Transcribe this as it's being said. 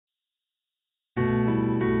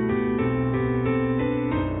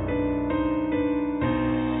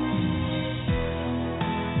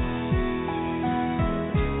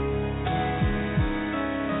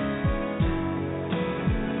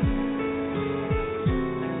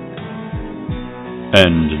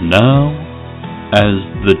And now,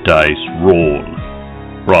 as the dice roll,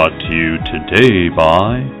 brought to you today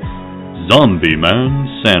by Zombie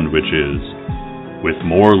Man Sandwiches. With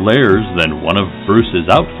more layers than one of Bruce's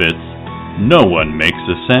outfits, no one makes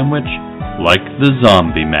a sandwich like the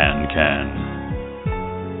Zombie Man can.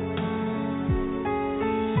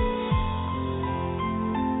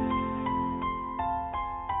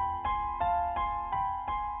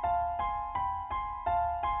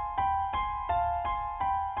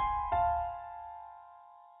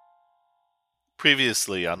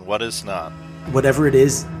 Previously on What Is Not. Whatever it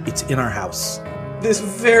is, it's in our house. This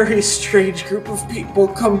very strange group of people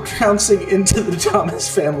come trouncing into the Thomas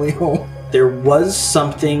family home. There was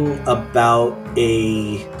something about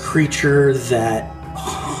a creature that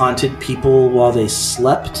haunted people while they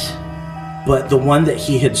slept, but the one that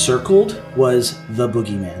he had circled was the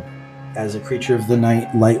boogeyman. As a creature of the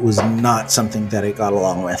night, light was not something that it got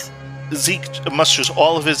along with. Zeke musters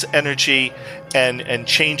all of his energy and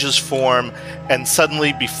changes form, and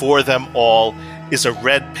suddenly before them all is a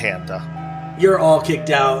red panda. You're all kicked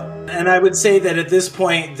out, and I would say that at this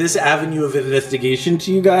point, this avenue of investigation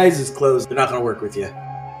to you guys is closed. They're not going to work with you.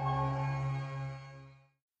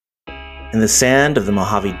 In the sand of the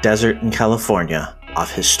Mojave Desert in California,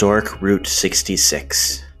 off historic Route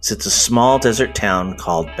 66, sits a small desert town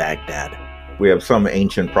called Baghdad. We have some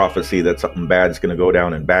ancient prophecy that something bad's going to go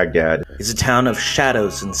down in Baghdad. It's a town of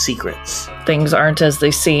shadows and secrets. Things aren't as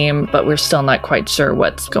they seem, but we're still not quite sure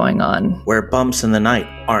what's going on. Where bumps in the night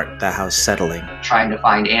aren't the house settling. Trying to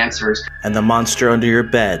find answers. And the monster under your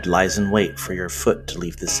bed lies in wait for your foot to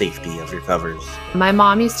leave the safety of your covers. My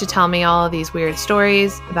mom used to tell me all of these weird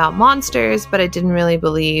stories about monsters, but I didn't really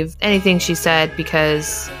believe anything she said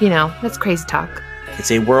because, that's crazy talk. It's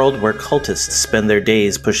a world where cultists spend their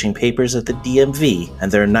days pushing papers at the DMV and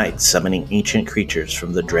their nights summoning ancient creatures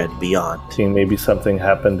from the dread beyond. Seeing maybe something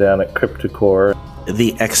happened down at Cryptocore.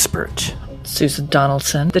 The expert. Susan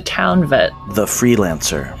Donaldson, the town vet. The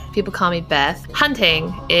freelancer. People call me Beth.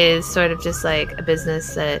 Hunting is sort of just like a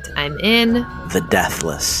business that I'm in. The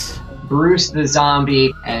deathless. Bruce the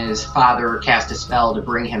zombie and his father cast a spell to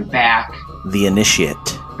bring him back. The initiate.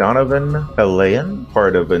 Donovan Pelayan,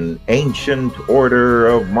 part of an ancient order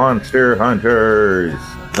of monster hunters.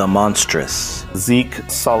 The monstrous. Zeke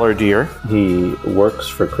Solardier. He works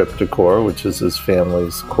for Cryptocore, which is his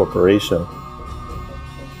family's corporation.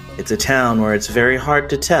 It's a town where it's very hard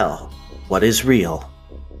to tell what is real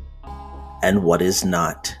and what is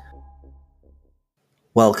not.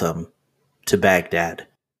 Welcome to Baghdad.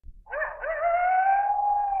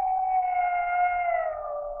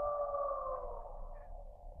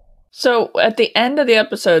 So at the end of the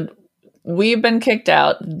episode, we've been kicked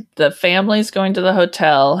out. The family's going to the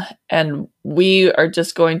hotel, and we are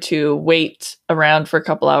just going to wait around for a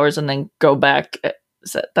couple hours and then go back.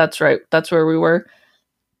 That's right. That's where we were.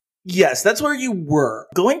 Yes, that's where you were.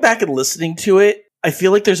 Going back and listening to it, I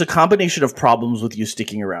feel like there's a combination of problems with you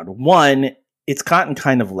sticking around. One, it's gotten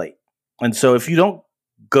kind of late. And so if you don't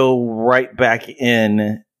go right back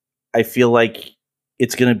in, I feel like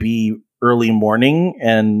it's going to be early morning,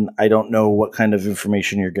 and I don't know what kind of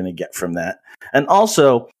information you're going to get from that. And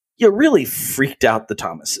also, you really freaked out the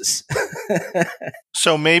Thomases.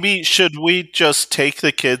 So maybe should we just take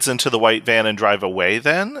the kids into the white van and drive away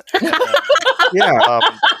then? Yeah.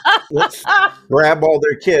 Let's grab all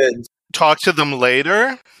their kids. Talk to them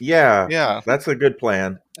later? Yeah. That's a good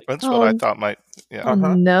plan. That's what I thought might... Yeah. Oh,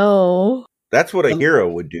 no. That's what a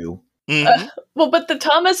hero would do. Mm-hmm. But the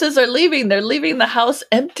Thomases are leaving. They're leaving the house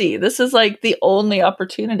empty. This is like the only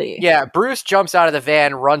opportunity. Yeah, Bruce jumps out of the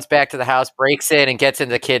van, runs back to the house, breaks in, and gets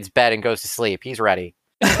into the kid's bed and goes to sleep. He's ready.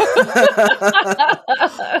 Okay.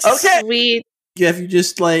 Sweet. Have you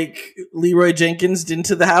just Leroy Jenkins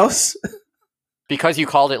into the house? Because you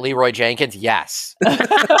called it Leroy Jenkins? Yes.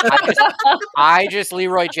 I just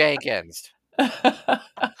Leroy Jenkins.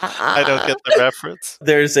 I don't get the reference.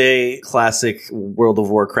 There's a classic World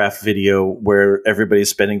of Warcraft video where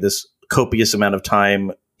everybody's spending this copious amount of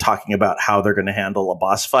time talking about how they're going to handle a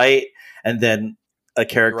boss fight, and then a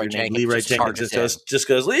character named Leroy Jenkins just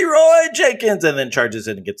goes, Leroy Jenkins, and then charges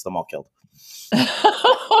in and gets them all killed.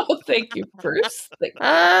 Thank you, Bruce.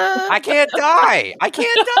 I can't die.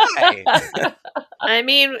 I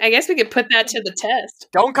mean, I guess we could put that to the test.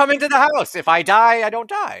 Don't come into the house. If I die, I don't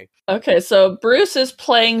die. Okay, so Bruce is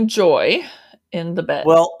playing Joy in the bed.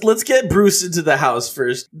 Well, let's get Bruce into the house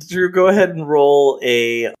first. Drew, go ahead and roll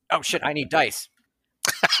a... Oh, shit, I need dice.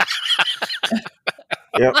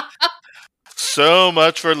 Yep. So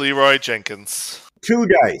much for Leroy Jenkins. 2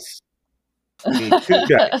 dice. Need 2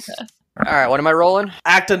 dice. All right, what am I rolling?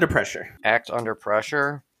 Act under pressure. Act under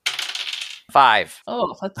pressure. 5.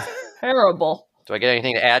 Oh, that's terrible. Do I get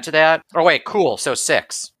anything to add to that? Oh, wait, cool. So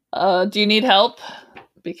 6. Do you need help?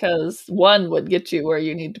 Because 1 would get you where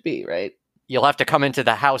you need to be, right? You'll have to come into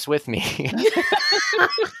the house with me.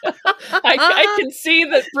 I can see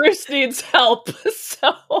that Bruce needs help.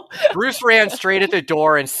 So Bruce ran straight at the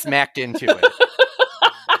door and smacked into it.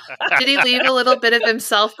 Did he leave a little bit of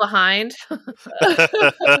himself behind?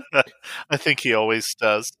 I think he always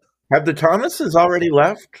does. Have the Thomases already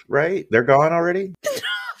left, right? They're gone already?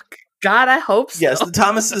 God, I hope so. Yes, the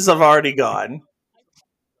Thomases have already gone.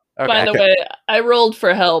 Okay. by the way, I rolled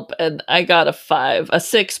for help and I got a 5, a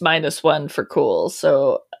 6 minus 1 for cool.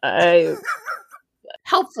 So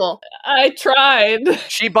Helpful. I tried.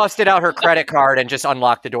 She busted out her credit card and just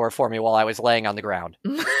unlocked the door for me while I was laying on the ground.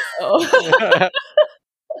 Oh.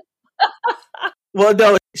 Well,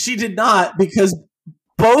 no, she did not, because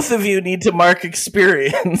both of you need to mark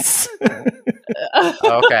experience.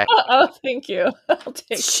 Okay. Oh, thank you. I'll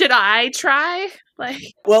take it. Should I try?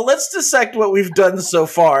 Well, let's dissect what we've done so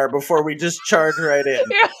far before we just charge right in.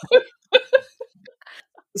 Yeah.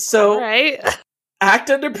 So, Right. act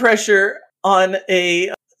under pressure on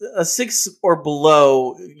a 6 or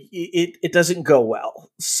below, it doesn't go well.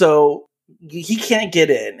 So he can't get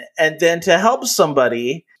in. And then to help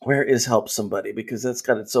somebody, where is help somebody? Because that's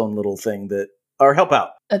got its own little thing that, or help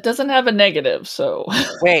out. It doesn't have a negative, so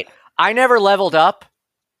Wait, I never leveled up.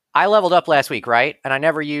 I leveled up last week, right? And I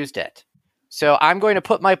never used it. So I'm going to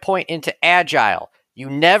put my point into agile. You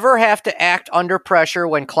never have to act under pressure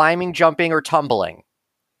when climbing, jumping, or tumbling.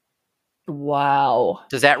 wow.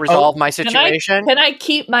 Does that resolve my situation? Can I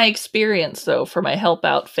keep my experience though for my help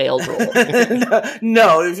out failed roll?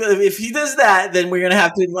 No, if he does that, then we're gonna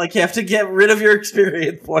have to get rid of your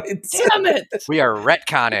experience points. Damn it! We are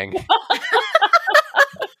retconning.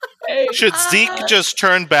 Hey. Should Zeke just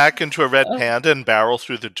turn back into a red panda and barrel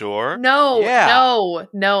through the door? No, Yeah.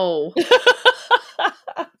 no.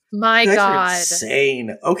 My You guys are God.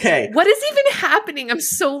 insane. Okay. What is even happening? I'm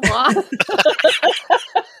so lost.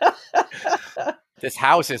 This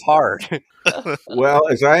house is hard. Well,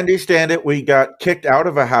 as I understand it, we got kicked out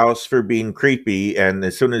of a house for being creepy, and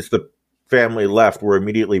as soon as the family left, we're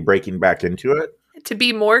immediately breaking back into it. To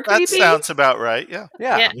be more creepy? That sounds about right, yeah.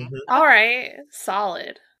 Yeah. Yeah. Mhm. All right.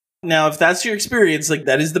 Solid. Now, if that's your experience,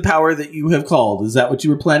 that is the power that you have called. Is that what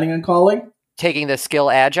you were planning on calling? Taking the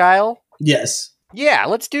skill agile? Yes. Yeah,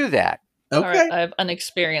 let's do that. Okay. All right, I've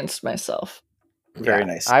unexperienced myself. Very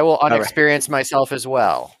nice. I will right. unexperience myself as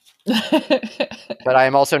well. But I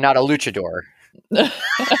am also not a luchador.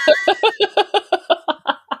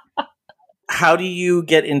 How do you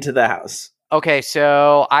get into the house? Okay,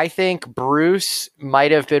 so I think Bruce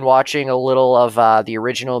might have been watching a little of the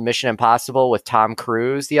original Mission Impossible with Tom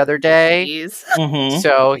Cruise the other day. Please. Mm-hmm.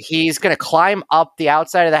 So he's going to climb up the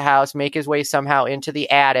outside of the house, make his way somehow into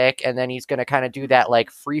the attic, and then he's going to kind of do that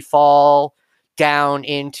free fall down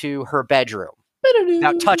into her bedroom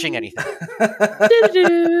without touching anything.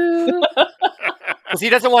 Because he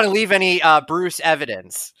doesn't want to leave any Bruce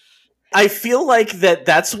evidence. I feel like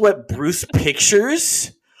that's what Bruce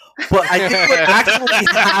pictures, but I think what actually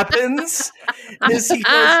happens is he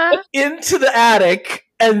goes into the attic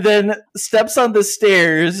and then steps on the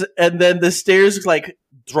stairs, and then the stairs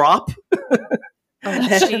drop.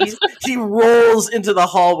 Jeez. He rolls into the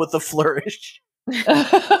hall with a flourish.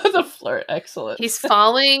 The flirt, excellent. He's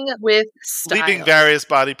falling with style. Leaving various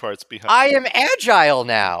body parts behind. I am agile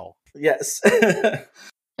now. Yes.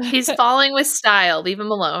 He's falling with style. Leave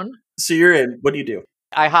him alone. So you're in. What do you do?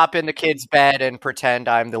 I hop in the kid's bed and pretend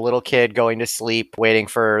I'm the little kid going to sleep, waiting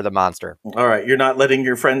for the monster. All right. You're not letting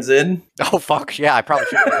your friends in? Oh, fuck. Yeah, I probably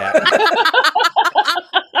should do that.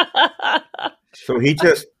 So he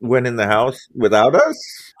just went in the house without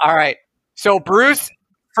us? All right. So Bruce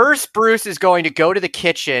is going to go to the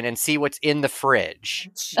kitchen and see what's in the fridge.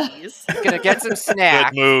 Jeez. He's going to get some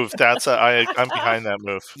snacks. Good move. I'm behind that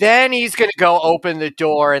move. Then he's going to go open the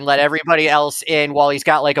door and let everybody else in while he's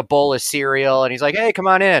got a bowl of cereal. And he's like, hey, come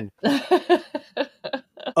on in.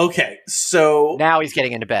 Okay. So Now he's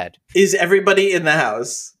getting into bed. is everybody in the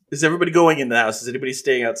house? Is everybody going in the house? Is anybody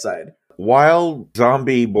staying outside? While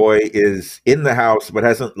Zombie Boy is in the house but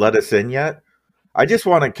hasn't let us in yet, I just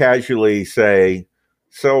want to casually say,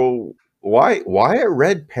 so why a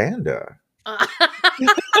red panda?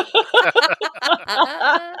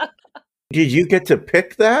 Did you get to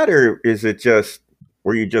pick that, or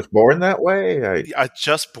were you just born that way? I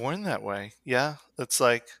just born that way. Yeah. It's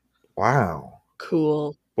Wow.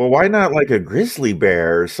 Cool. Well, why not a grizzly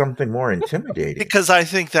bear or something more intimidating? because I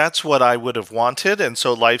think that's what I would have wanted, and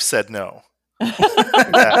so life said no.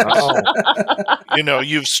 Oh, You know,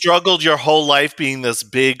 you've struggled your whole life being this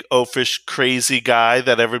big, oafish, crazy guy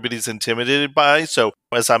that everybody's intimidated by. So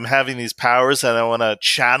as I'm having these powers and I want to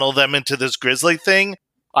channel them into this grizzly thing,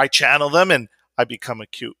 I channel them and I become a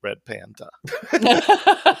cute red panda.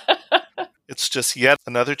 It's just yet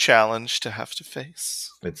another challenge to have to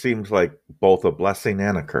face. it seems like both a blessing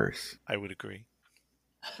and a curse. I would agree.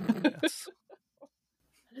 Yes.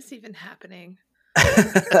 What is even happening?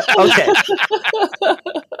 Okay.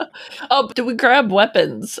 Oh, do we grab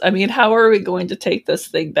weapons? I mean, how are we going to take this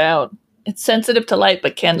thing down? It's sensitive to light,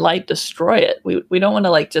 but can light destroy it? We don't want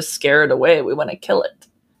to like just scare it away. We want to kill it.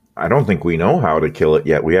 I don't think we know how to kill it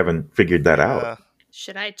yet. We haven't figured that out.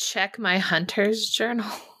 Should I check my hunter's journal?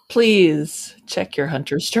 Please check your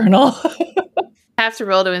hunter's journal. I have to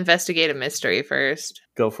roll to investigate a mystery first.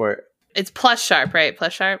 Go for it. It's plus sharp, right?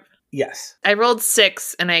 Plus sharp? Yes. I rolled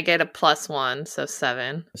 6 and I get a +1, so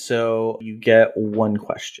 7. So you get one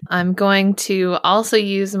question. I'm going to also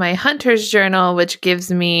use my hunter's journal, which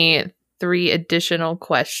gives me 3 additional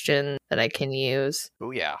questions that I can use.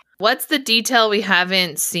 Oh, yeah. What's the detail we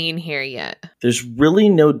haven't seen here yet? There's really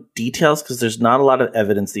no details because there's not a lot of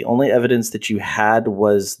evidence. The only evidence that you had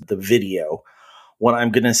was the video. What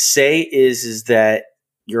I'm going to say is that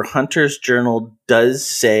your hunter's journal does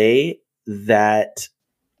say that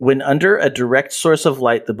when under a direct source of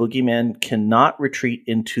light, the boogeyman cannot retreat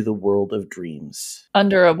into the world of dreams.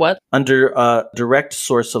 Under a what? Under a direct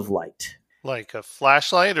source of light. Like a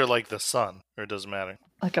flashlight or like the sun? Or it doesn't matter?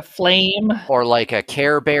 Like a flame? Or like a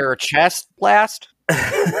Care Bear chest blast?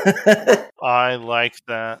 I like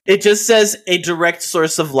that. It just says a direct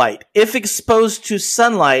source of light. If exposed to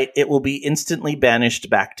sunlight, it will be instantly banished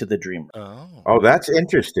back to the dream. Oh, that's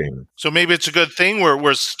interesting. So maybe it's a good thing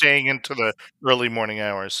we're staying into the early morning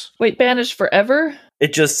hours. Wait, banished forever?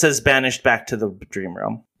 It just says banished back to the dream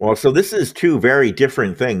realm. Well, so this is two very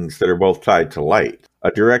different things that are both tied to light.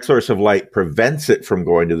 A direct source of light prevents it from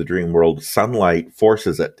going to the dream world. Sunlight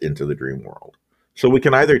forces it into the dream world. So we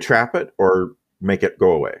can either trap it or make it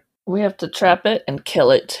go away. We have to trap it and kill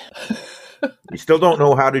it. We still don't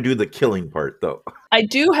know how to do the killing part, though. I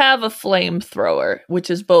do have a flamethrower, which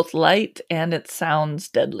is both light and it sounds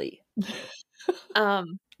deadly.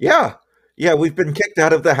 Yeah, we've been kicked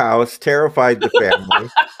out of the house, terrified the family.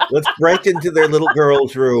 Let's break into their little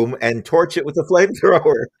girl's room and torch it with a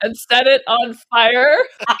flamethrower. And set it on fire?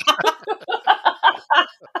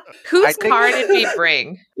 Whose car did we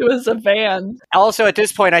bring? It was a van. Also, at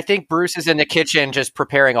this point, I think Bruce is in the kitchen just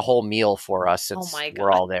preparing a whole meal for us since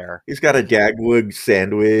we're all there. He's got a Dagwood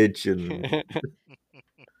sandwich and...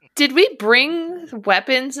 Did we bring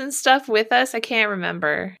weapons and stuff with us? I can't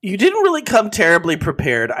remember. You didn't really come terribly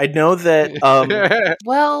prepared. I know that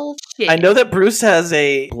well, shit. I know that Bruce has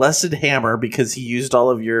a blessed hammer because he used all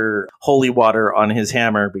of your holy water on his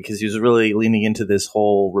hammer because he was really leaning into this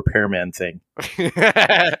whole repairman thing.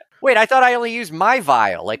 Wait, I thought I only used my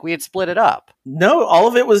vial, like we had split it up. No, all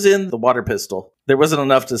of it was in the water pistol. There wasn't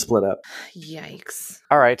enough to split up. Yikes.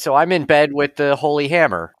 All right, so I'm in bed with the holy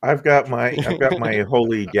hammer. I've got my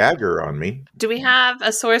holy dagger on me. Do we have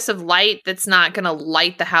a source of light that's not going to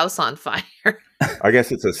light the house on fire? I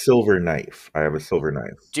guess it's a silver knife. I have a silver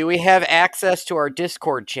knife. Do we have access to our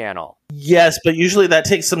Discord channel? Yes, but usually that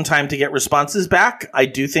takes some time to get responses back. I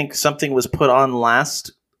do think something was put on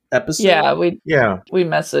last episode. Yeah,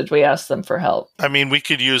 we asked them for help. I mean, we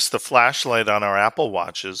could use the flashlight on our Apple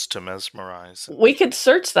Watches to mesmerize. We could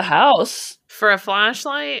search the house. For a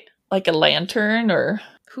flashlight? Like a lantern or...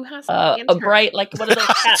 Who has a bright, like one of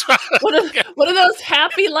those what are those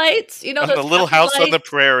happy lights? You know, the little house on the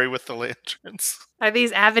prairie with the lanterns. Are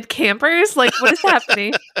these avid campers? Like, what is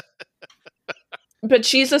happening? But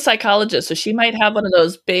she's a psychologist, so she might have one of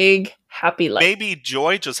those big happy lights. Maybe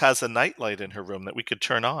Joy just has a nightlight in her room that we could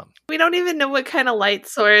turn on. We don't even know what kind of light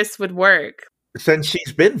source would work. Since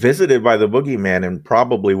she's been visited by the boogeyman and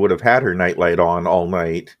probably would have had her nightlight on all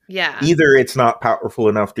night. Yeah. Either it's not powerful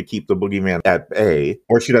enough to keep the boogeyman at bay,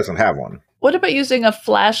 or she doesn't have one. What about using a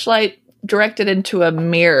flashlight directed into a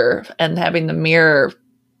mirror and having the mirror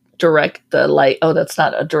direct the light? Oh, that's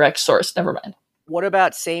not a direct source. Never mind. What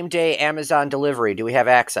about same-day Amazon delivery? Do we have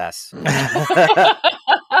access?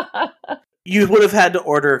 You would have had to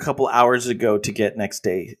order a couple hours ago to get next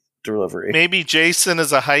day delivery. Maybe Jason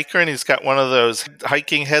is a hiker and he's got one of those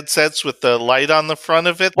hiking headsets with the light on the front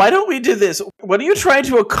of it. Why don't we do this? What are you trying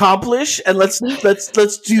to accomplish? And let's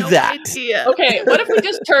do that. Idea. Okay, what if we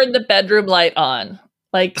just turn the bedroom light on?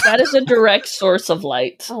 Like, that is a direct source of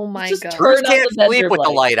light. Oh my just God. Turn Bruce on can't the sleep bedroom with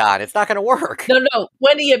the light on. It's not going to work. No,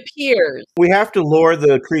 when he appears. We have to lure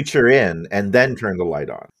the creature in and then turn the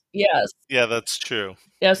light on. Yes. Yeah, that's true.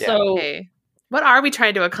 Yeah, so Okay. What are we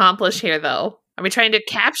trying to accomplish here, though? Are we trying to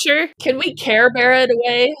capture? Can we Care Bear it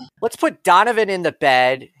away? Let's put Donovan in the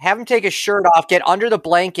bed, have him take his shirt off, get under the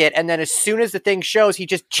blanket, and then as soon as the thing shows, he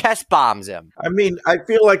just chest bombs him. I mean, I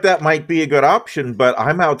feel like that might be a good option, but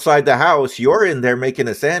I'm outside the house. You're in there making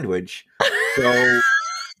a sandwich. So,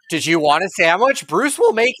 Did you want a sandwich? Bruce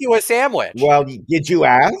will make you a sandwich. well, did you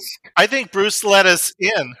ask? I think Bruce let us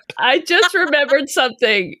in. I just remembered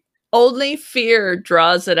something. Only fear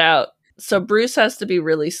draws it out. So Bruce has to be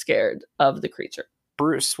really scared of the creature.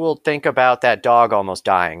 Bruce will think about that dog almost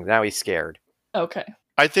dying. Now he's scared. Okay.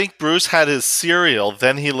 I think Bruce had his cereal,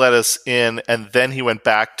 then he let us in, and then he went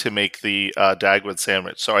back to make the Dagwood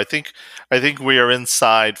sandwich. So I think we are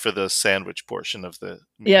inside for the sandwich portion of the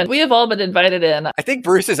meal. Yeah, we have all been invited in. I think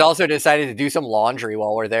Bruce has also decided to do some laundry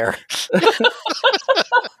while we're there.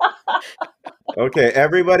 Okay,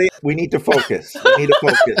 everybody, we need to focus.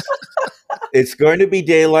 It's going to be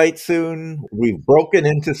daylight soon. We've broken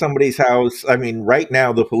into somebody's house. I mean, right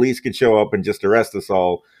now, the police could show up and just arrest us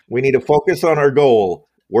all. We need to focus on our goal.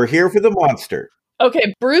 We're here for the monster.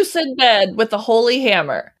 Okay, Bruce in bed with the holy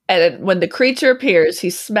hammer. And when the creature appears, he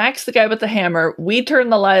smacks the guy with the hammer. We turn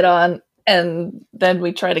the light on, and then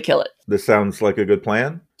we try to kill it. This sounds like a good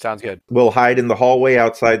plan. Sounds good. We'll hide in the hallway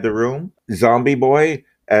outside the room. Zombie boy,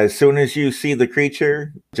 as soon as you see the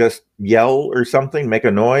creature, just yell or something, make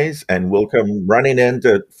a noise, and we'll come running in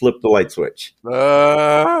to flip the light switch.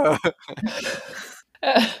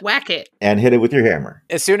 Whack it. And hit it with your hammer.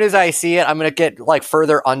 As soon as I see it, I'm going to get like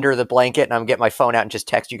further under the blanket and I'm going to get my phone out and just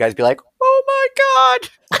text you guys, be like, oh my God.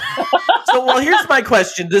 So, well, here's my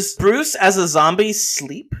question. Does Bruce as a zombie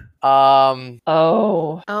sleep?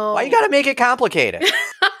 Oh. Why you got to make it complicated?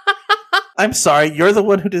 I'm sorry, you're the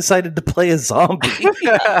one who decided to play a zombie.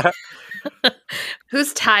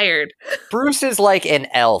 Who's tired? Bruce is like an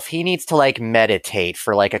elf. He needs to like meditate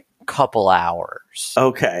for like a couple hours.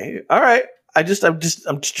 Okay. All right. I'm just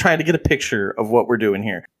trying to get a picture of what we're doing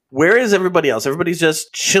here. Where is everybody else? Everybody's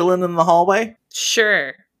just chilling in the hallway?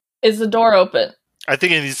 Sure. Is the door open? I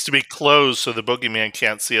think it needs to be closed so the boogeyman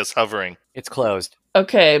can't see us hovering. It's closed.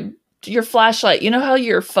 Okay. Your flashlight. You know how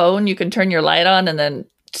your phone, you can turn your light on and then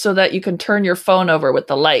so that you can turn your phone over with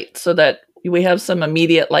the light so that we have some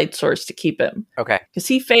immediate light source to keep him. Okay. Because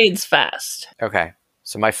he fades fast. Okay.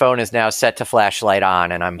 So my phone is now set to flashlight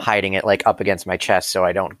on and I'm hiding it like up against my chest so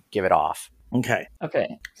I don't give it off. Okay. Okay.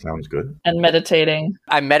 Sounds good. And meditating.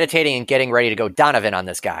 I'm meditating and getting ready to go Donovan on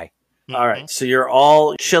this guy. All right. So you're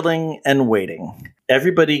all chilling and waiting.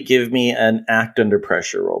 Everybody give me an act under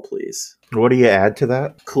pressure roll, please. What do you add to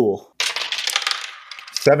that? Cool.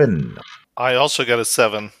 7. I also got a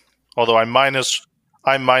 7, although I'm minus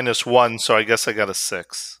 1, so I guess I got a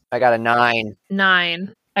 6. I got a 9.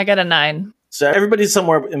 9. I got a 9. So everybody's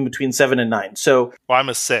somewhere in between 7 and 9. So, Well, I'm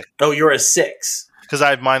a 6. oh, you're a 6. Because I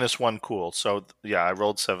have minus 1 cool. So, yeah, I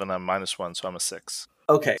rolled 7. I'm minus 1, so I'm a 6.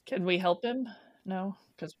 Okay. Can we help him? No?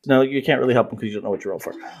 No, you can't really help him because you don't know what you roll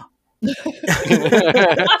for.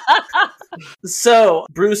 So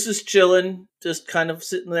Bruce is chilling, just kind of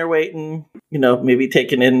sitting there waiting, maybe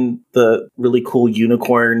taking in the really cool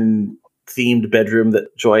unicorn themed bedroom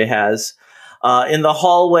that Joy has. In the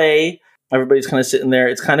hallway, everybody's kind of sitting there.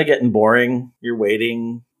 It's kind of getting boring. You're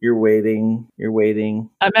waiting.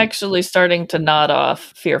 I'm actually starting to nod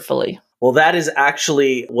off fearfully. Well, that is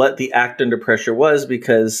actually what the act under pressure was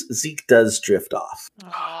because Zeke does drift off.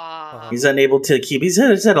 He's unable to keep. He's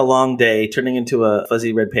had a long day. Turning into a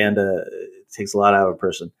fuzzy red panda takes a lot out of a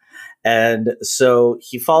person. And so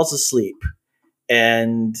he falls asleep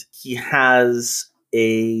and he has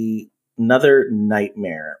another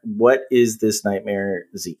nightmare. What is this nightmare,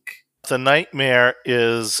 Zeke? The nightmare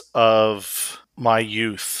is of my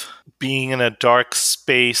youth, being in a dark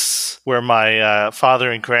space where my father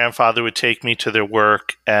and grandfather would take me to their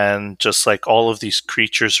work and just like all of these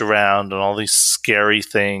creatures around and all these scary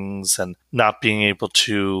things and not being able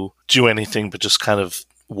to do anything but just kind of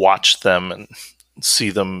watch them and see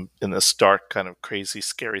them in this dark kind of crazy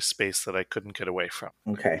scary space that I couldn't get away from.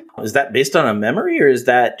 Okay. Is that based on a memory or is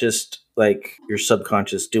that just like your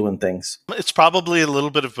subconscious doing things? It's probably a little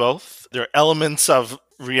bit of both. There are elements of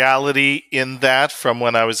reality in that from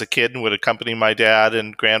when I was a kid and would accompany my dad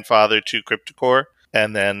and grandfather to Cryptocore.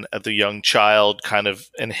 And then as a young child kind of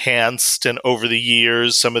enhanced, and over the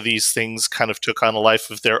years, some of these things kind of took on a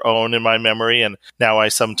life of their own in my memory. And now I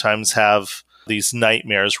sometimes have these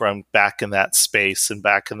nightmares where I'm back in that space and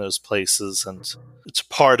back in those places. And it's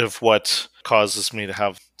part of what causes me to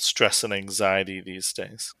have stress and anxiety these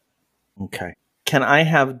days. Okay. Can I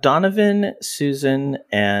have Donovan, Susan,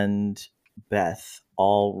 and Beth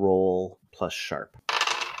all roll plus sharp?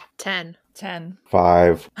 10. 10.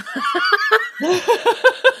 5.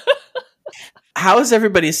 How is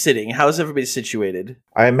everybody sitting? How is everybody situated?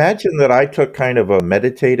 I imagine that I took kind of a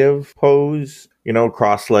meditative pose,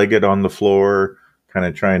 cross-legged on the floor, kind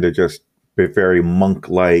of trying to just be very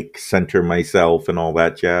monk-like, center myself and all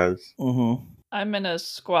that jazz. Mm-hmm. I'm in a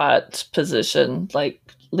squat position, like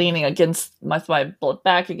leaning against my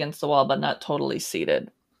back against the wall, but not totally seated.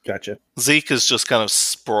 Gotcha. Zeke is just kind of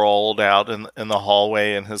sprawled out in the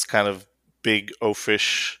hallway in his kind of big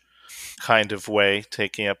oafish kind of way,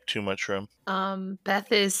 taking up too much room.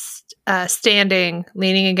 Beth is standing,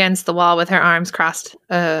 leaning against the wall with her arms crossed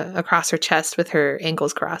across her chest with her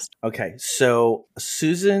ankles crossed. Okay, so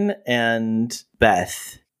Susan and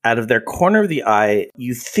Beth, out of their corner of the eye,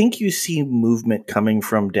 you think you see movement coming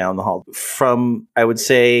from down the hall. From, I would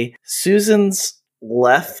say, Susan's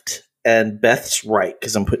left and Beth's right,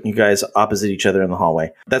 because I'm putting you guys opposite each other in the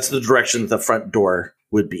hallway. That's the direction the front door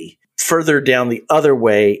would be. Further down the other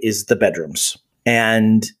way is the bedrooms.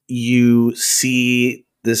 And you see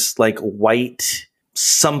this like white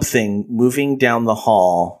something moving down the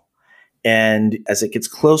hall. And as it gets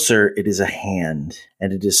closer, it is a hand.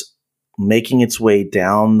 And it is making its way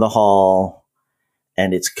down the hall.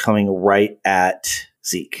 And it's coming right at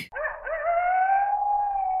Zeke.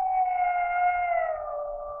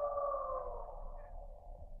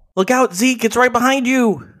 Look out, Zeke, it's right behind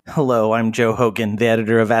you. Hello, I'm Joe Hogan, the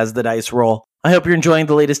editor of As the Dice Roll. I hope you're enjoying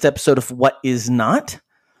the latest episode of What Is Not.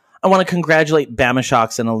 I want to congratulate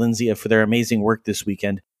Bamashocks and Alinzia for their amazing work this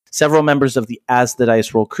weekend. Several members of the As the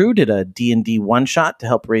Dice Roll crew did a D&D one-shot to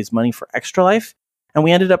help raise money for Extra Life, and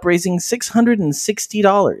we ended up raising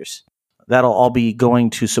 $660. That'll all be going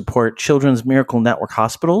to support Children's Miracle Network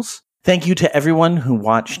hospitals. Thank you to everyone who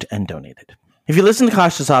watched and donated. If you listen to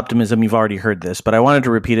Cautious Optimism, you've already heard this, but I wanted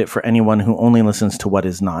to repeat it for anyone who only listens to What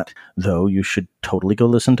Is Not, though you should totally go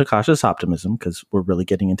listen to Cautious Optimism because we're really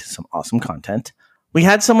getting into some awesome content. We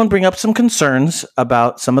had someone bring up some concerns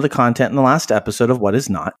about some of the content in the last episode of What Is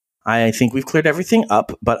Not. I think we've cleared everything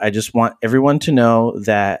up, but I just want everyone to know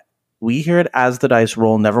that we here at As the Dice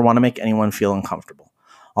Roll never want to make anyone feel uncomfortable.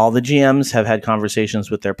 All the GMs have had conversations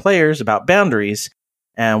with their players about boundaries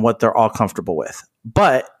and what they're all comfortable with.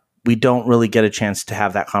 But we don't really get a chance to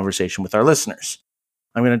have that conversation with our listeners.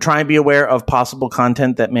 I'm going to try and be aware of possible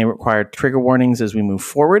content that may require trigger warnings as we move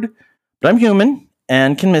forward, but I'm human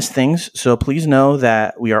and can miss things, so please know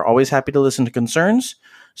that we are always happy to listen to concerns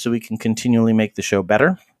so we can continually make the show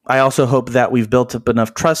better. I also hope that we've built up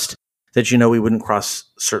enough trust that you know we wouldn't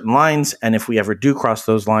cross certain lines, and if we ever do cross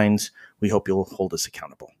those lines, we hope you'll hold us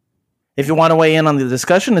accountable. If you want to weigh in on the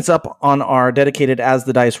discussion, it's up on our dedicated As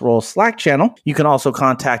the Dice Roll Slack channel. You can also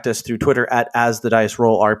contact us through Twitter at As the Dice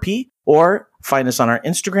Roll RP, or find us on our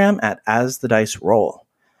Instagram at As the Dice Roll.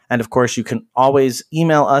 And of course, you can always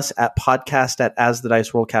email us at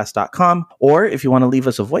podcast@asthedicerollcast.com, or if you want to leave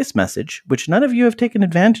us a voice message, which none of you have taken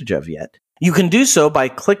advantage of yet, you can do so by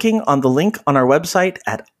clicking on the link on our website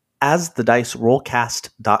at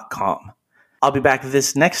asthedicerollcast.com. I'll be back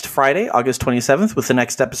this next Friday, August 27th, with the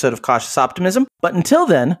next episode of Cautious Optimism. But until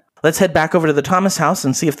then, let's head back over to the Thomas house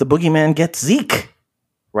and see if the boogeyman gets Zeke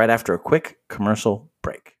right after a quick commercial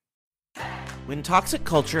break. When toxic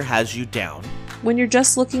culture has you down. When you're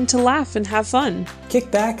just looking to laugh and have fun.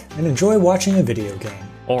 Kick back and enjoy watching a video game.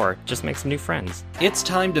 Or just make some new friends. It's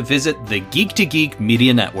time to visit the Geek to Geek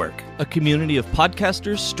Media Network, a community of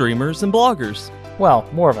podcasters, streamers, and bloggers. Well,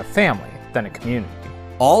 more of a family than a community.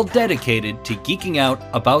 All dedicated to geeking out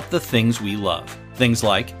about the things we love. Things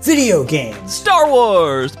like video games, Star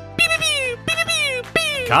Wars,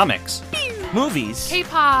 comics, movies,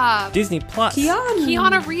 K-pop, Disney Plus,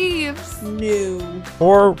 Keanu Reeves, No.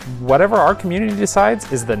 Or whatever our community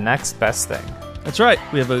decides is the next best thing. That's right.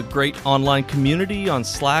 We have a great online community on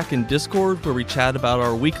Slack and Discord where we chat about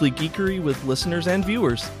our weekly geekery with listeners and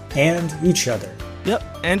viewers. And each other. Yep,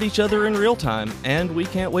 and each other in real time, and we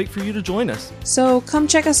can't wait for you to join us. So come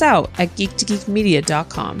check us out at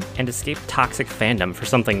geektogeekmedia.com. And escape toxic fandom for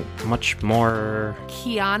something much more...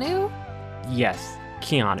 Keanu? Yes,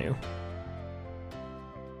 Keanu.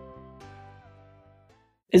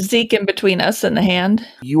 Is Zeke in between us and the hand?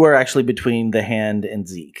 You are actually between the hand and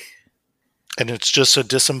Zeke. And it's just a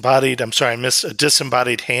disembodied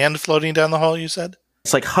hand floating down the hall, you said?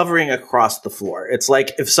 It's like hovering across the floor. It's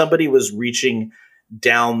like if somebody was reaching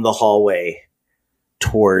down the hallway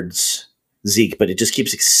towards Zeke, but it just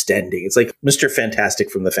keeps extending. It's like Mr. Fantastic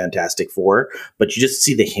from the Fantastic Four, but you just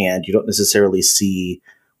see the hand. You don't necessarily see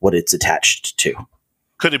what it's attached to.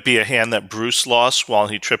 Could it be a hand that Bruce lost while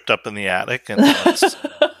he tripped up in the attic and was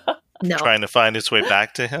No. trying to find its way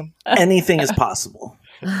back to him? Anything is possible.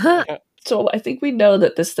 So I think we know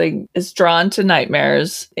that this thing is drawn to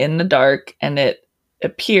nightmares in the dark and it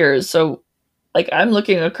appears. So like I'm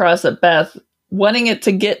looking across at Beth, wanting it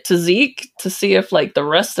to get to Zeke to see if like the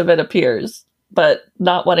rest of it appears, but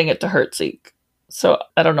not wanting it to hurt Zeke. So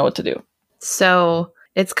I don't know what to do. So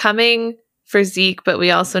it's coming for Zeke, but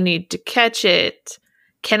we also need to catch it.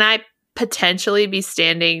 Can I potentially be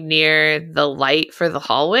standing near the light for the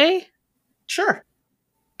hallway? Sure.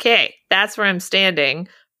 Okay, that's where I'm standing,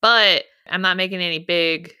 but I'm not making any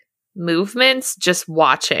big movements, just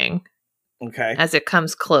watching. Okay. As it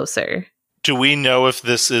comes closer. Do we know if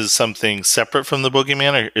this is something separate from the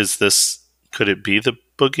boogeyman, or could it be the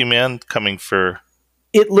boogeyman coming for?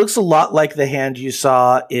 It looks a lot like the hand you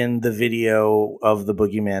saw in the video of the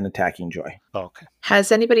boogeyman attacking Joy. Oh, okay.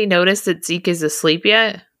 Has anybody noticed that Zeke is asleep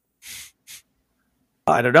yet?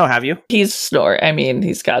 I don't know. Have you? He's snoring. I mean,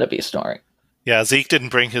 he's got to be snoring. Yeah, Zeke didn't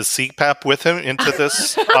bring his CPAP with him into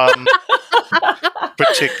this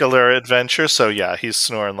particular adventure, so yeah, he's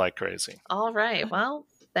snoring like crazy. All right. Well,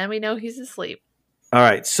 then we know he's asleep. All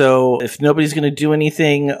right. So if nobody's going to do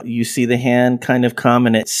anything, you see the hand kind of come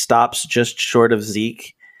and it stops just short of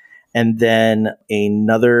Zeke. And then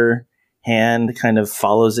another hand kind of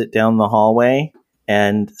follows it down the hallway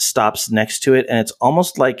and stops next to it. And it's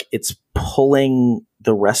almost like it's pulling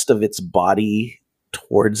the rest of its body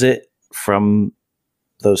towards it from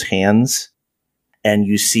those hands. And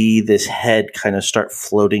you see this head kind of start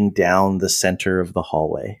floating down the center of the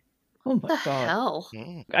hallway. Oh my god! Hell.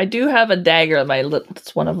 I do have a dagger.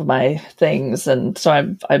 It's one of my things, and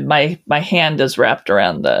so my hand is wrapped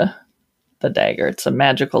around the dagger. It's a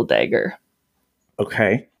magical dagger.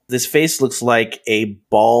 Okay. This face looks like a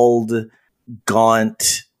bald,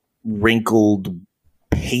 gaunt, wrinkled,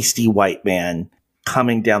 pasty white man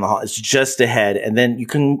coming down the hall. It's just a head, and then you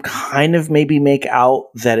can kind of maybe make out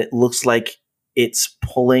that it looks like it's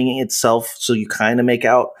pulling itself, so you kind of make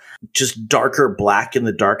out just darker black in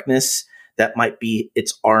the darkness. That might be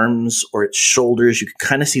its arms or its shoulders. You can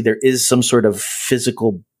kind of see there is some sort of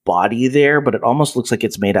physical body there, but it almost looks like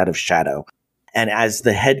it's made out of shadow. And as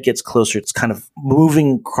the head gets closer, it's kind of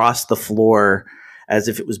moving across the floor as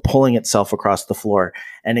if it was pulling itself across the floor.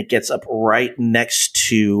 And it gets up right next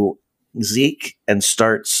to Zeke and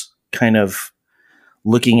starts kind of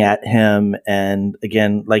looking at him. And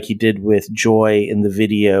again, like he did with Joy in the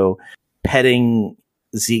video, petting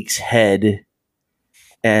Zeke's head.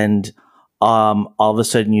 And all of a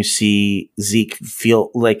sudden you see Zeke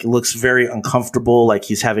looks very uncomfortable, like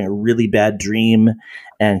he's having a really bad dream,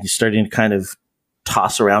 and he's starting to kind of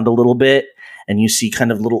toss around a little bit. And you see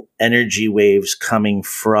kind of little energy waves coming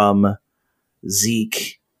from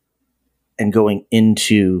Zeke and going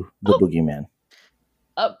into the boogeyman.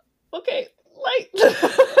 Okay, light.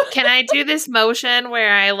 Can I do this motion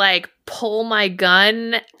where I like pull my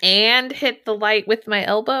gun and hit the light with my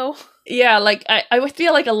elbow? Yeah, like I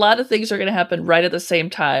feel like a lot of things are going to happen right at the same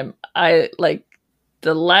time. I like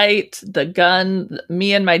the light, the gun,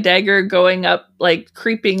 me and my dagger going up, like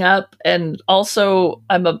creeping up, and also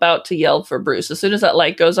I'm about to yell for Bruce. As soon as that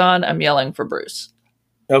light goes on, I'm yelling for Bruce.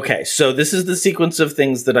 Okay, so this is the sequence of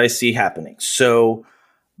things that I see happening. So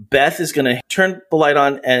Beth is going to turn the light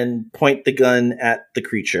on and point the gun at the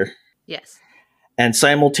creature. Yes. And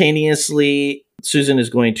simultaneously, Susan is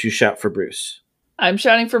going to shout for Bruce. I'm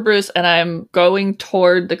shouting for Bruce, and I'm going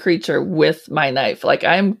toward the creature with my knife. Like,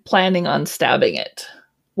 I'm planning on stabbing it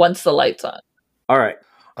once the light's on. All right.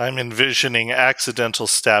 I'm envisioning accidental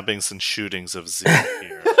stabbings and shootings of Zeke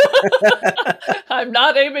here. I'm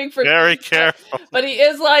not aiming for... Very careful. But he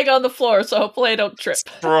is lying on the floor, so hopefully I don't trip.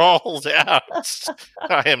 Sprawled out.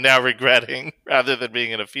 I am now regretting, rather than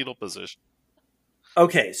being in a fetal position.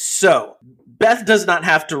 Okay, so Beth does not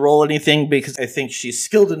have to roll anything because I think she's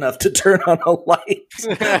skilled enough to turn on a light.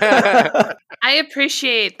 I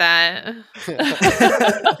appreciate that.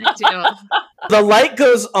 I do. The light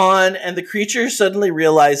goes on and the creature suddenly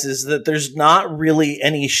realizes that there's not really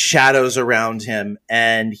any shadows around him.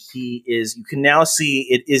 And you can now see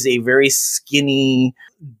it is a very skinny,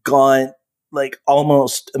 gaunt, like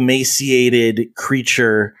almost emaciated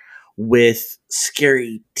creature with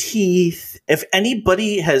scary teeth. If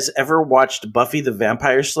anybody has ever watched Buffy the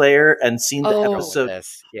Vampire Slayer and seen the episode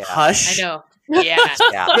Hush, I know. Yeah.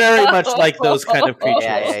 Very much like those kind of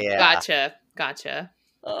creatures. Gotcha.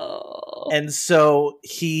 Oh. And so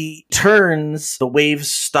he turns, the waves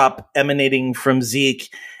stop emanating from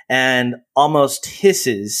Zeke and almost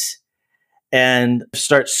hisses and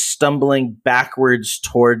starts stumbling backwards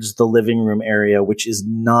towards the living room area, which is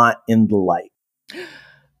not in the light.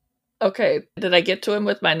 Okay, did I get to him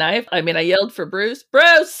with my knife? I mean, I yelled for Bruce.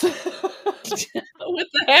 Bruce! With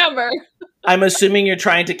the hammer. I'm assuming you're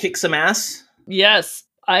trying to kick some ass? Yes,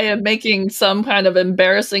 I am making some kind of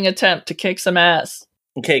embarrassing attempt to kick some ass.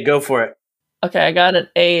 Okay, go for it. Okay, I got an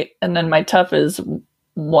 8, and then my tough is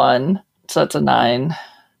 1, so that's a 9.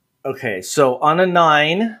 Okay, so on a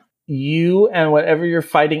 9, you and whatever you're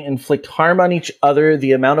fighting inflict harm on each other.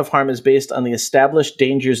 The amount of harm is based on the established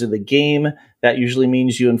dangers of the game. That usually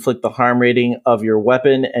means you inflict the harm rating of your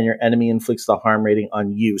weapon, and your enemy inflicts the harm rating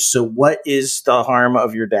on you. So what is the harm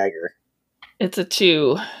of your dagger? It's a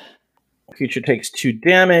 2. Creature takes 2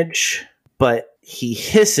 damage, but he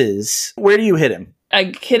hisses. Where do you hit him?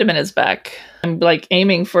 I hit him in his back. I'm like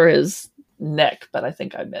aiming for his neck, but I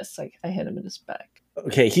think I missed. I hit him in his back.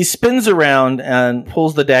 Okay, he spins around and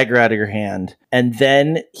pulls the dagger out of your hand, and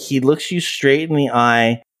then he looks you straight in the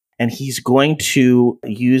eye, and he's going to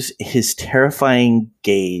use his terrifying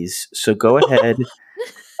gaze. So go ahead.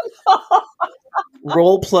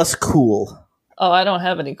 Roll plus cool. Oh, I don't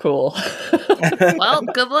have any cool. Well,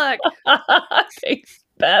 good luck. Thanks,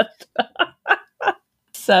 Beth.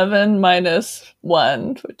 7 minus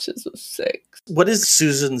 1, which is a 6. What is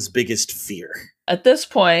Susan's biggest fear? At this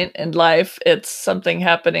point in life, it's something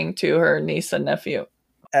happening to her niece and nephew.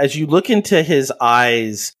 As you look into his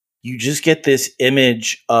eyes, you just get this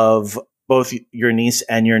image of both your niece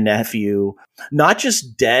and your nephew, not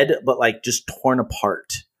just dead, but like just torn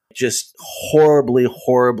apart, just horribly,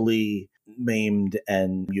 horribly maimed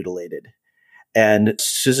and mutilated. And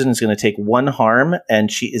Susan is going to take 1 harm, and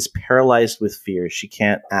she is paralyzed with fear. She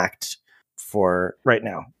can't act for right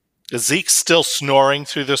now. Is Zeke still snoring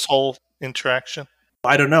through this whole interaction?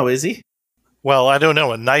 I don't know. Is he? Well, I don't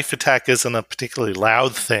know. A knife attack isn't a particularly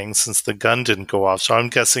loud thing since the gun didn't go off, so I'm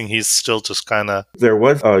guessing he's still just kind of... There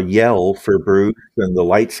was a yell for Bruce, and the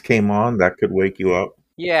lights came on. That could wake you up.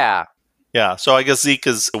 Yeah. Yeah, so I guess Zeke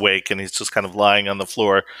is awake, and he's just kind of lying on the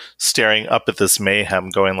floor, staring up at this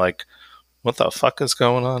mayhem, going like, what the fuck is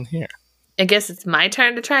going on here? I guess it's my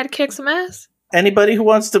turn to try to kick some ass. Anybody who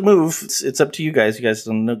wants to move, it's up to you guys. You guys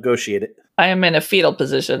can negotiate it. I am in a fetal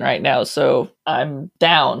position right now, so I'm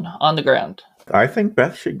down on the ground. I think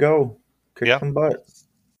Beth should go kick some butt.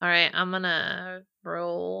 All right, I'm going to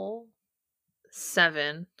roll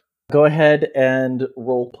 7. Go ahead and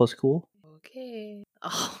roll plus cool. Okay.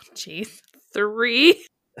 Oh, jeez. 3.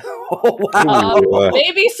 Oh, wow.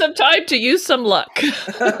 Maybe some time to use some luck.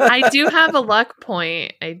 I do have a luck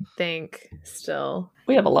point, I think, still.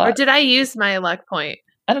 We have a lot. Or did I use my luck point?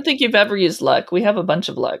 I don't think you've ever used luck. We have a bunch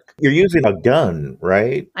of luck. You're using a gun,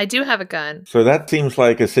 right? I do have a gun. So that seems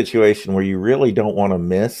like a situation where you really don't want to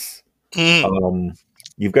miss.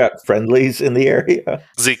 You've got friendlies in the area.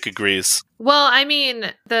 Zeke agrees. Well, I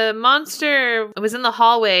mean, the monster was in the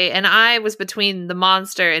hallway, and I was between the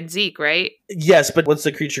monster and Zeke, right? Yes, but once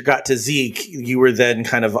the creature got to Zeke, you were then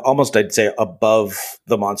kind of almost, I'd say, above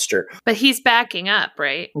the monster. But he's backing up,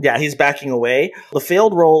 right? Yeah, he's backing away. The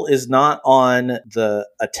failed roll is not on the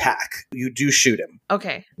attack. You do shoot him.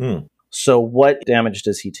 Okay. So what damage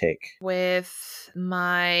does he take? With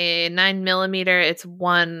my 9mm, it's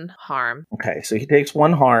 1 harm. Okay, so he takes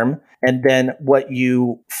 1 harm. And then what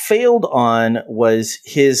you failed on was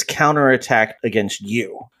his counterattack against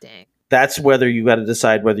you. Dang. That's whether you got to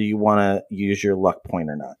decide whether you want to use your luck point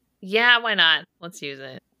or not. Yeah, why not? Let's use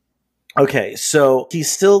it. Okay, so he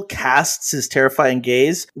still casts his terrifying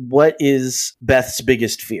gaze. What is Beth's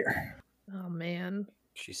biggest fear? Oh, man.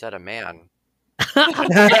 She said a man.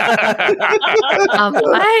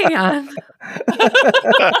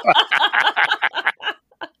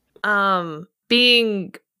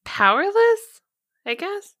 Being powerless, I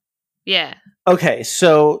guess. Yeah. Okay,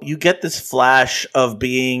 so you get this flash of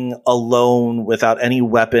being alone without any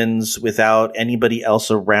weapons, without anybody else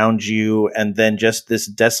around you, and then just this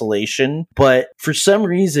desolation. But for some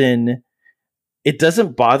reason, it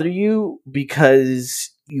doesn't bother you because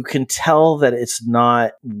you can tell that it's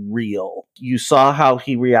not real. You saw how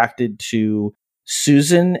he reacted to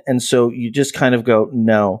Susan, and so you just kind of go,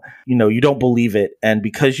 no, you don't believe it. And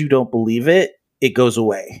because you don't believe it, it goes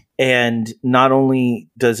away. And not only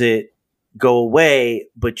does it go away,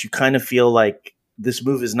 but you kind of feel like this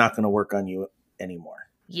move is not going to work on you anymore.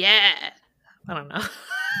 Yeah. I don't know.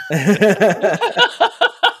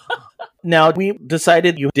 Now, we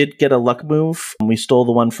decided you did get a luck move. We stole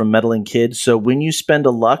the one from Meddling Kid. So when you spend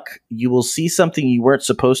a luck, you will see something you weren't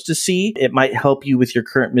supposed to see. It might help you with your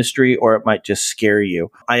current mystery, or it might just scare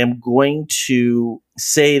you. I am going to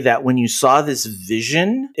say that when you saw this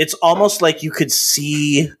vision, it's almost like you could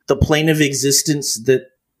see the plane of existence that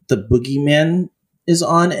the boogeyman is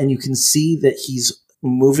on, and you can see that he's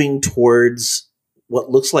moving towards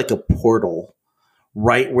what looks like a portal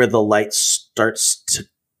right where the light starts to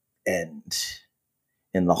end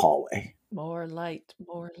in the hallway. More light,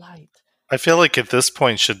 more light. I feel like at this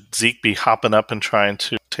point, should Zeke be hopping up and trying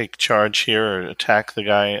to take charge here or attack the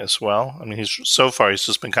guy as well? I mean, he's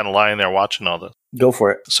just been kind of lying there watching all this. Go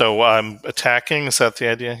for it. So I'm attacking. Is that the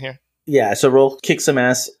idea here? Yeah, so roll kick some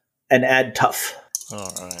ass and add tough.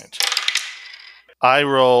 All right. I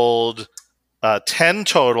rolled 10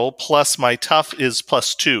 total, plus my tough is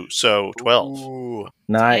 +2, so 12. Ooh.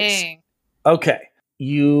 Nice. Dang. Okay.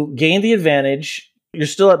 You gain the advantage. You're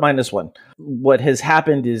still at -1. What has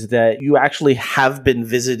happened is that you actually have been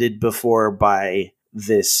visited before by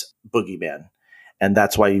this boogeyman. And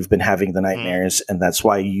that's why you've been having the nightmares, and that's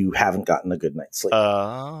why you haven't gotten a good night's sleep.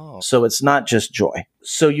 Oh. So it's not just joy.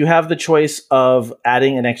 So you have the choice of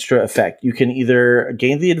adding an extra effect. You can either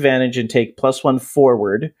gain the advantage and take +1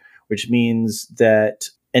 forward, which means that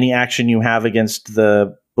any action you have against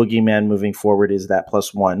the boogeyman moving forward is that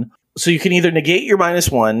 +1. So you can either negate your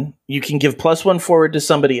 -1, you can give +1 forward to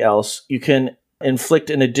somebody else, you can inflict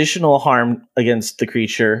an additional harm against the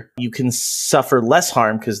creature, you can suffer less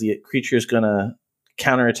harm because the creature is going to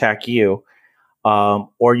counterattack you,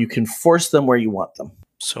 or you can force them where you want them.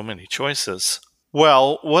 So many choices.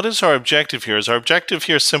 Well, what is our objective here? Is our objective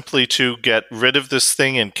here simply to get rid of this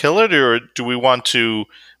thing and kill it, or do we want to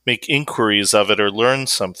make inquiries of it or learn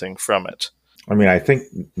something from it? I mean, I think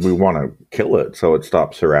we want to kill it so it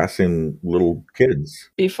stops harassing little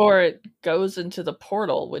kids. Before it goes into the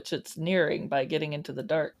portal, which it's nearing by getting into the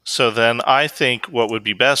dark. So then I think what would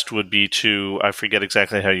be best would be to, I forget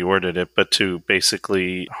exactly how you worded it, but to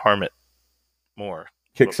basically harm it more.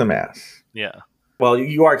 Kick some ass. Yeah. Well,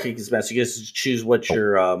 you are kicking some ass. You just choose what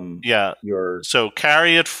your So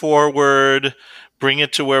carry it forward, bring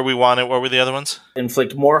it to where we want it. What were the other ones?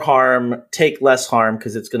 Inflict more harm, take less harm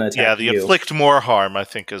because it's going to attack you. Yeah, the inflict more harm, I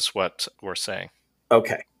think, is what we're saying.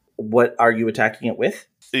 Okay. What are you attacking it with?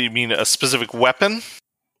 You mean a specific weapon?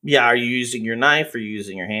 Yeah, are you using your knife or are you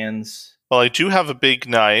using your hands? Well, I do have a big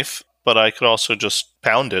knife, but I could also just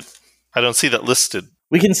pound it. I don't see that listed.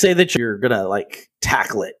 We can say that you're going to,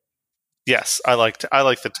 tackle it. Yes, I like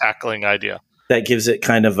the tackling idea. That gives it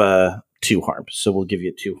kind of a 2 harm, so we'll give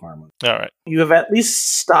you 2 harm. All right. You have at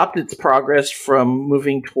least stopped its progress from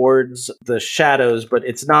moving towards the shadows, but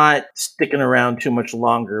it's not sticking around too much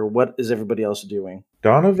longer. What is everybody else doing?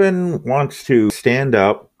 Donovan wants to stand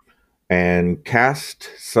up and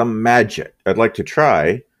cast some magic. I'd like to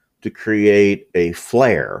try to create a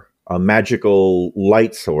flare, a magical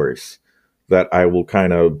light source that I will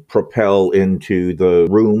kind of propel into the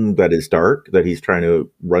room that is dark that he's trying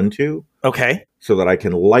to run to. Okay. So that I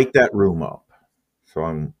can light that room up. So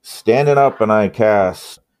I'm standing up and I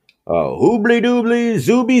cast Hoobly Doobly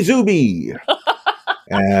Zooby Zooby.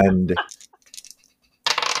 And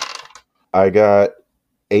I got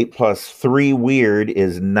 8 plus 3 weird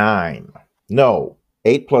is 9. No,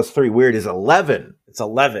 8 plus 3 weird is 11. It's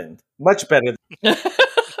 11. Much better.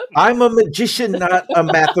 I'm a magician, not a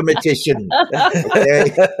mathematician.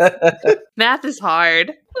 Okay? Math is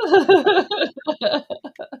hard.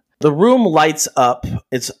 The room lights up.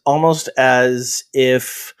 It's almost as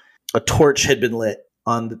if a torch had been lit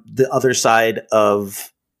on the other side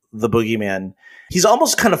of the boogeyman. He's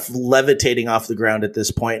almost kind of levitating off the ground at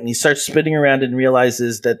this point, and he starts spinning around and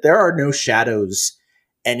realizes that there are no shadows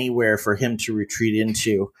anywhere for him to retreat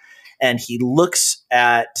into. And he looks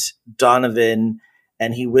at Donovan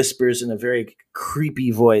and he whispers in a very creepy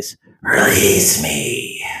voice, "Release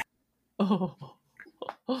me." Oh.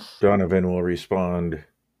 Donovan will respond,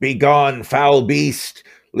 "Begone, foul beast!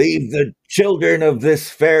 Leave the children of this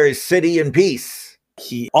fair city in peace."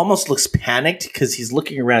 He almost looks panicked because he's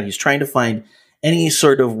looking around. He's trying to find any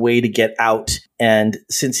sort of way to get out. And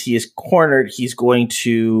since he is cornered, he's going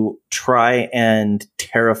to try and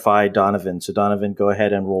terrify Donovan. So Donovan, go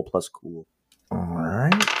ahead and roll plus cool. All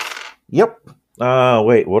right. Yep.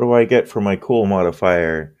 Wait, what do I get for my cool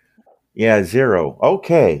modifier? Yeah, 0.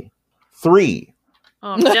 Okay. 3.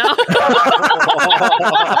 Oh, no.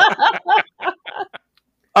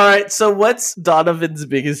 All right, so what's Donovan's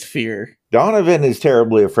biggest fear? Donovan is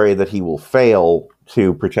terribly afraid that he will fail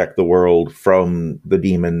to protect the world from the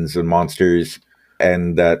demons and monsters,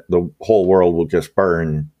 and that the whole world will just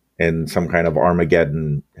burn in some kind of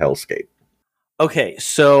Armageddon hellscape. Okay,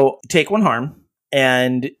 so take 1 harm,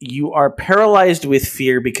 and you are paralyzed with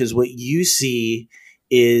fear because what you see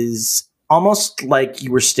is almost like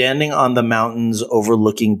you were standing on the mountains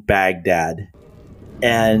overlooking Baghdad,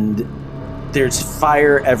 and there's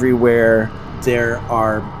fire everywhere. There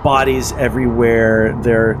are bodies everywhere.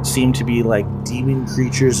 There seem to be like demon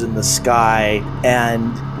creatures in the sky.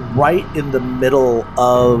 And right in the middle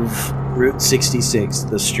of Route 66,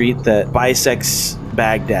 the street that bisects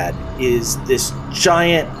Baghdad is this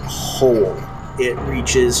giant hole. It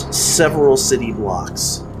reaches several city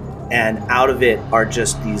blocks, and out of it are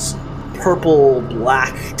just these purple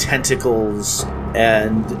black tentacles,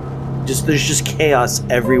 and there's just chaos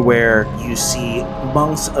everywhere. You see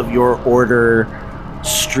monks of your order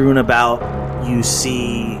strewn about. You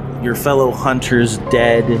see your fellow hunters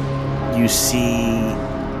dead. You see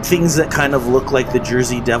things that kind of look like the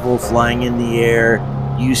Jersey Devil flying in the air.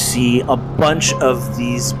 You see a bunch of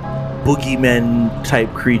these boogeymen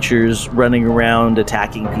type creatures running around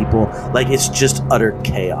attacking people. Like, it's just utter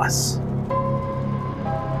chaos.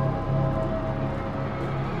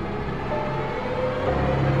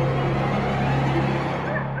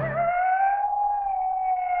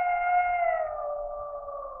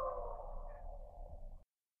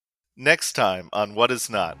 Next time on What Is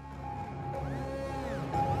Not.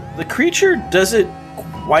 The creature doesn't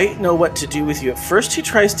quite know what to do with you. At first he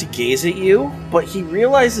tries to gaze at you, but he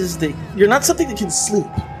realizes that you're not something that can sleep.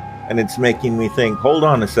 And it's making me think, hold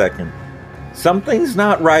on a second. Something's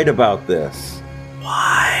not right about this.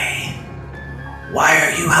 Why? Why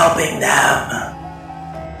are you helping them?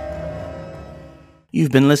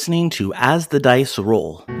 You've been listening to As the Dice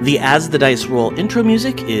Roll. The As the Dice Roll intro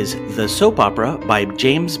music is The Soap Opera by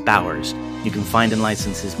James Bowers. You can find and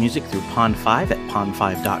license his music through Pond5 at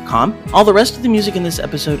pond5.com. All the rest of the music in this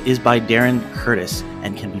episode is by Darren Curtis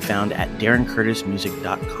and can be found at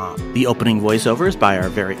darrencurtismusic.com. The opening voiceover is by our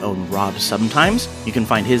very own Rob Sometimes. You can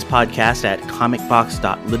find his podcast at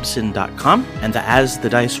comicbox.libsyn.com. And the As the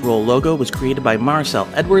Dice Roll logo was created by Marcel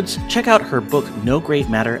Edwards. Check out her book No Great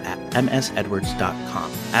Matter at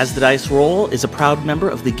msedwards.com. As the Dice Roll is a proud member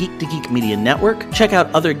of the Geek to Geek Media Network. Check out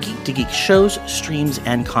other Geek to Geek shows, streams,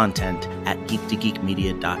 and content at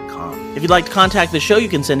geektogeekmedia.com. If you'd like to contact the show, you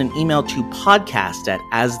can send an email to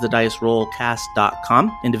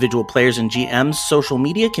podcast@asthedicerollcast.com. Individual players and GMs' social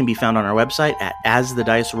media can be found on our website at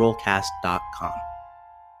asthedicerollcast.com.